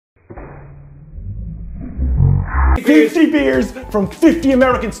50 beers from 50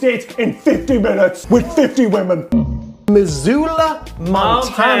 American states in 50 minutes with 50 women. Missoula,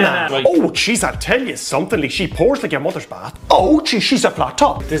 Montana. Right. Oh, jeez, I tell you something. Like, she pours like your mother's bath. Oh, geez, she's a flat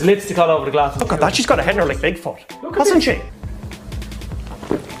top. There's lipstick all over the glass. Look at that. She's got a head in her like Bigfoot. Hasn't she?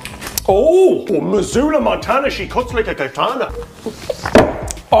 Oh, Missoula, Montana. She cuts like a katana.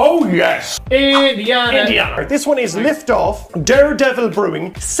 Oh, yes. Indiana. This one is Liftoff Daredevil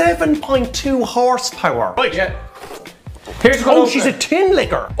Brewing, 7.2 horsepower. Right. Yeah. Here's Oh, she's a tin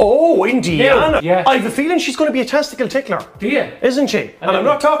licker. Oh, Indiana. Yeah. I have a feeling she's going to be a testicle tickler. Do you? Isn't she? And I'm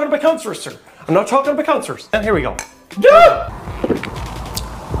not talking about cancers, sir. I'm not talking about cancers. And here we go. Yeah.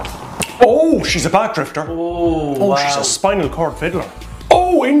 Oh, she's a back drifter. Oh, Oh, wow. she's a spinal cord fiddler.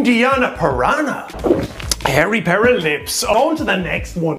 Oh, Indiana Piranha. Hairy pair of lips. On to the next one.